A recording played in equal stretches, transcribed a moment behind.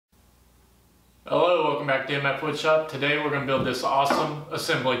Hello, welcome back to MFWoodShop. Today we're going to build this awesome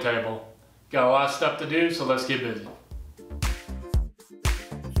assembly table. Got a lot of stuff to do, so let's get busy.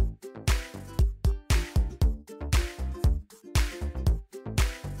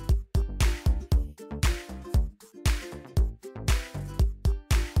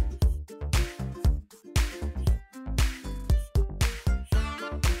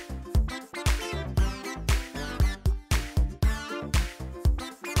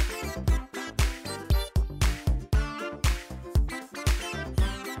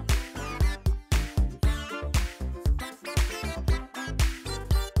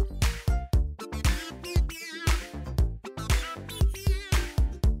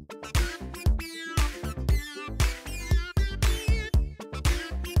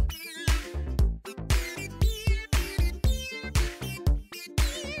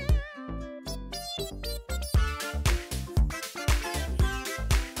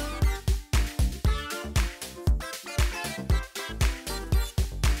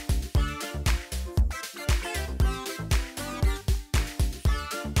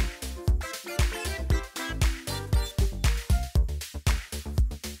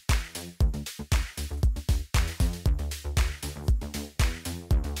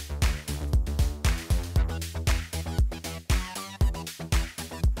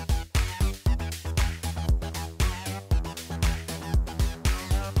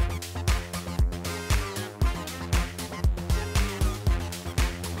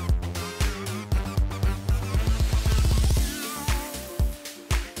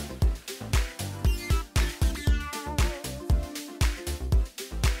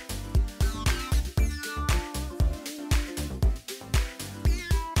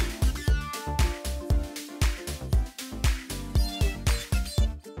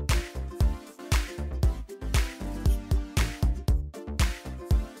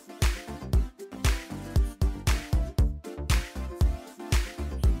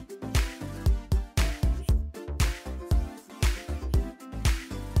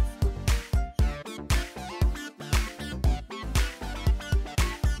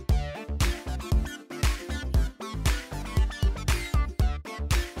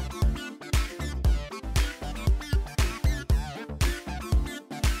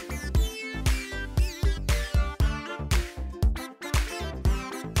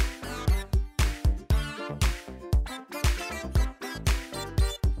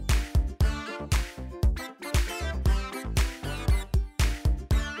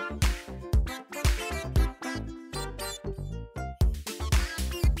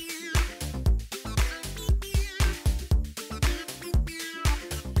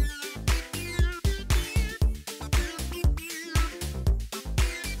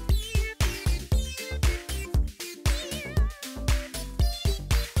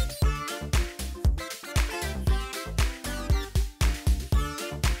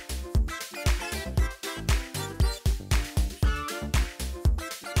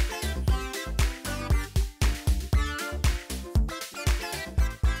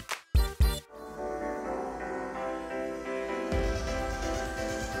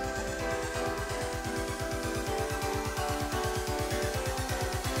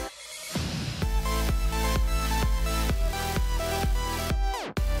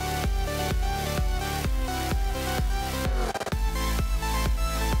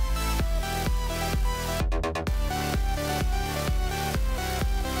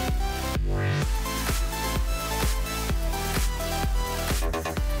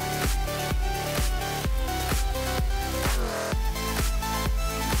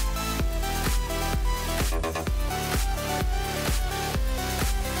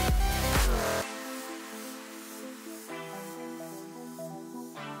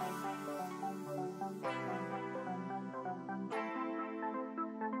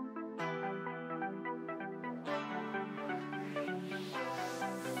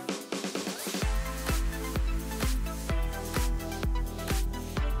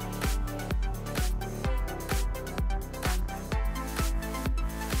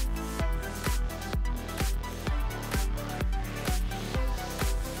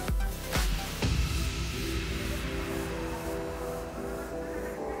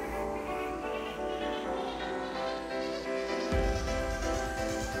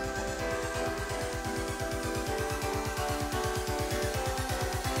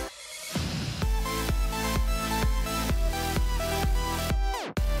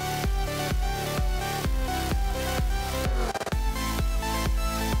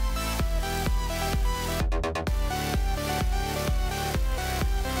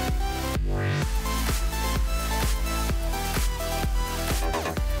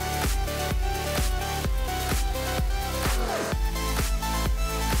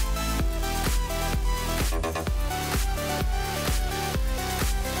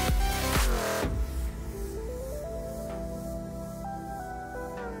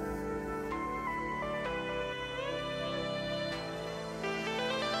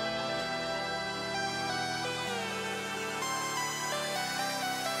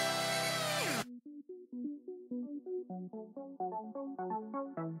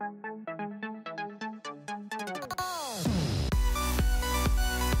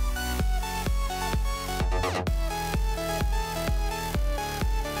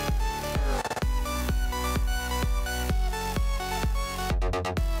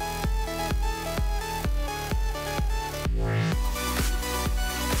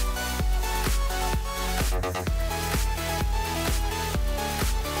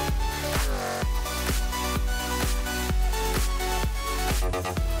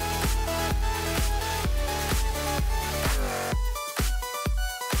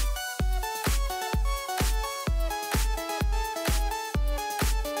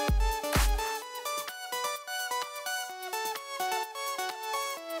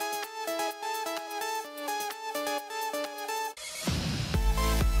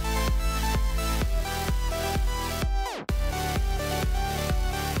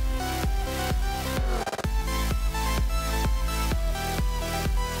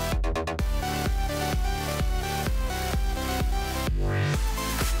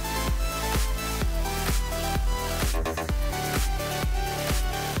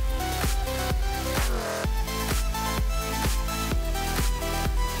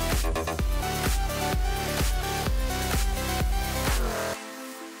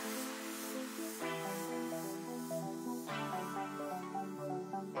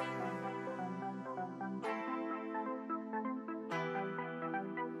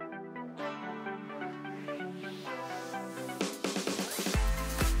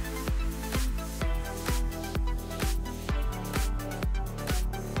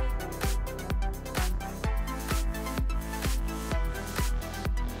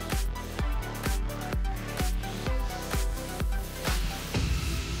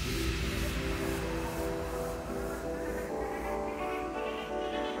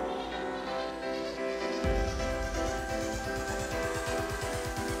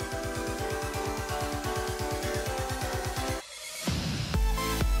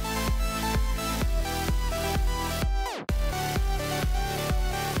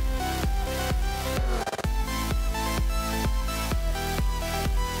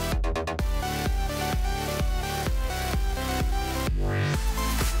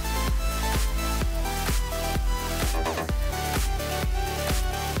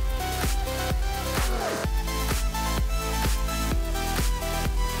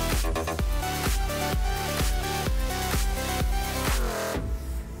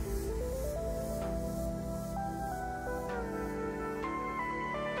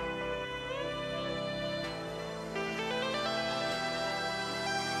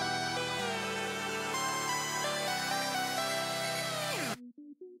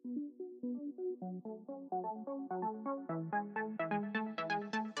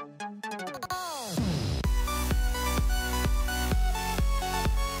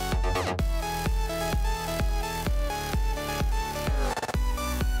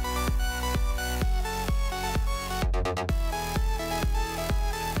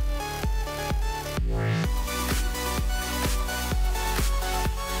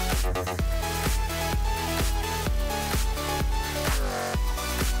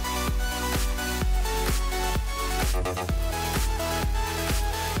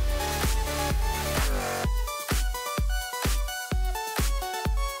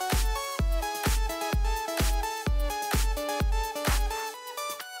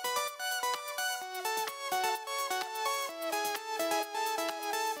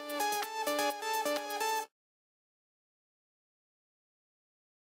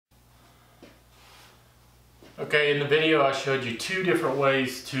 Okay, in the video I showed you two different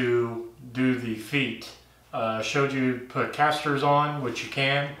ways to do the feet. I showed you put casters on, which you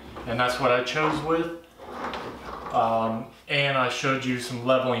can, and that's what I chose with. And I showed you some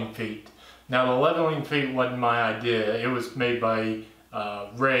leveling feet. Now the leveling feet wasn't my idea. It was made by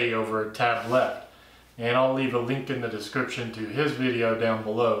Ray over at Tab Left. And I'll leave a link in the description to his video down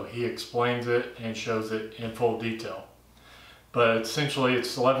below. He explains it and shows it in full detail. But essentially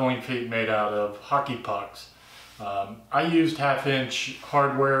it's leveling feet made out of hockey pucks. I used 1/2 inch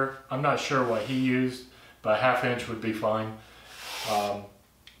hardware. I'm not sure what he used, but 1/2 inch would be fine.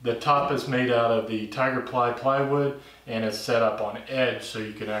 The top is made out of the Tiger Ply plywood and it's set up on edge so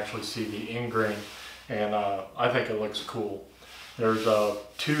you can actually see the ingrain, and I think it looks cool. There's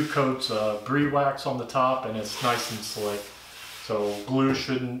 2 coats of brie wax on the top and it's nice and slick, so glue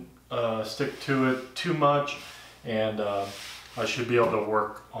shouldn't stick to it too much, and I should be able to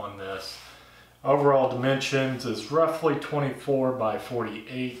work on this. Overall dimensions is roughly 24 by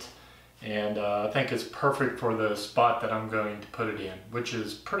 48, and I think it's perfect for the spot that I'm going to put it in, which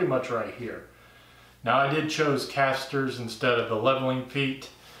is pretty much right here. Now I did choose casters instead of the leveling feet,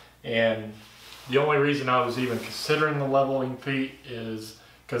 and the only reason I was even considering the leveling feet is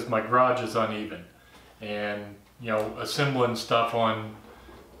because my garage is uneven, and you know, assembling stuff on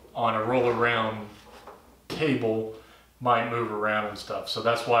a roll around table might move around and stuff, so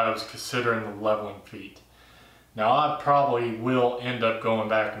that's why I was considering the leveling feet. Now I probably will end up going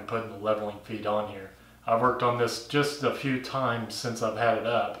back and putting the leveling feet on here. I've worked on this just a few times since I've had it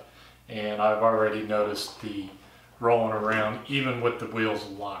up, and I've already noticed the rolling around even with the wheels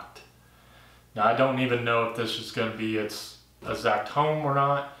locked. Now I don't even know if this is going to be its exact home or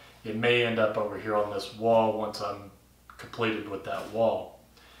not. It may end up over here on this wall once I'm completed with that wall,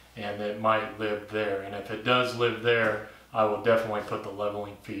 and it might live there, and if it does live there, I will definitely put the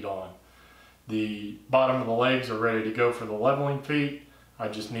leveling feet on. The bottom of the legs are ready to go for the leveling feet. I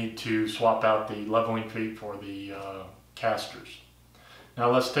just need to swap out the leveling feet for the casters.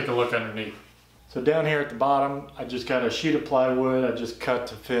 Now let's take a look underneath. So down here at the bottom, I just got a sheet of plywood I just cut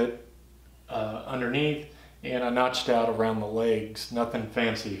to fit underneath, and I notched out around the legs. Nothing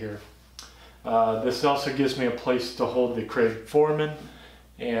fancy here. This also gives me a place to hold the Craig Foreman,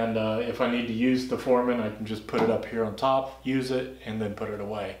 and if I need to use the Foreman, I can just put it up here on top, use it, and then put it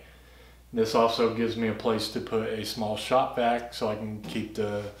away. This also gives me a place to put a small shop vac so I can keep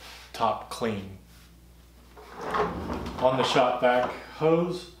the top clean. On the shop vac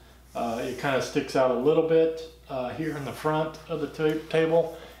hose, it kind of sticks out a little bit here in the front of the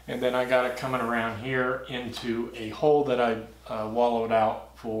table, and then I got it coming around here into a hole that I wallowed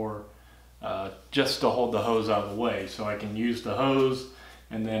out for just to hold the hose out of the way, so I can use the hose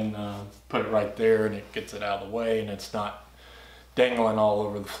and then put it right there, and it gets it out of the way and it's not dangling all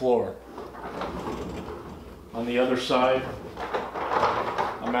over the floor. On the other side,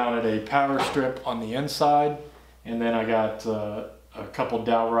 I mounted a power strip on the inside, and then I got a couple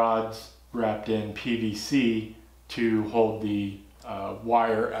dowel rods wrapped in PVC to hold the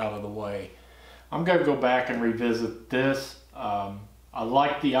wire out of the way. I'm going to go back and revisit this. I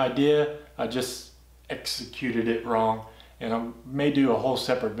like the idea, I just executed it wrong, and I may do a whole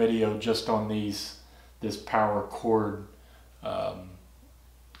separate video just on this power cord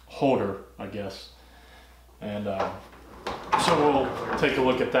holder, I guess, and so we'll take a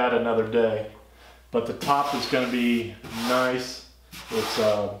look at that another day. But the top is going to be nice.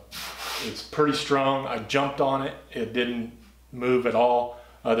 It's pretty strong. I jumped on it, it didn't move at all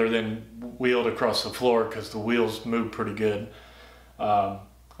other than wheeled across the floor because the wheels move pretty good. I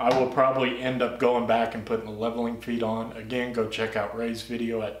will probably end up going back and putting the leveling feet on. Again, go check out Ray's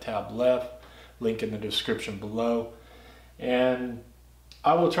video at tab left, link in the description below. And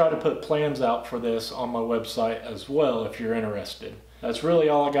I will try to put plans out for this on my website as well if you're interested. That's really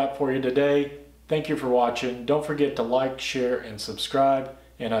all I got for you today. Thank you for watching. Don't forget to like, share, and subscribe.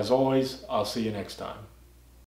 And as always, I'll see you next time.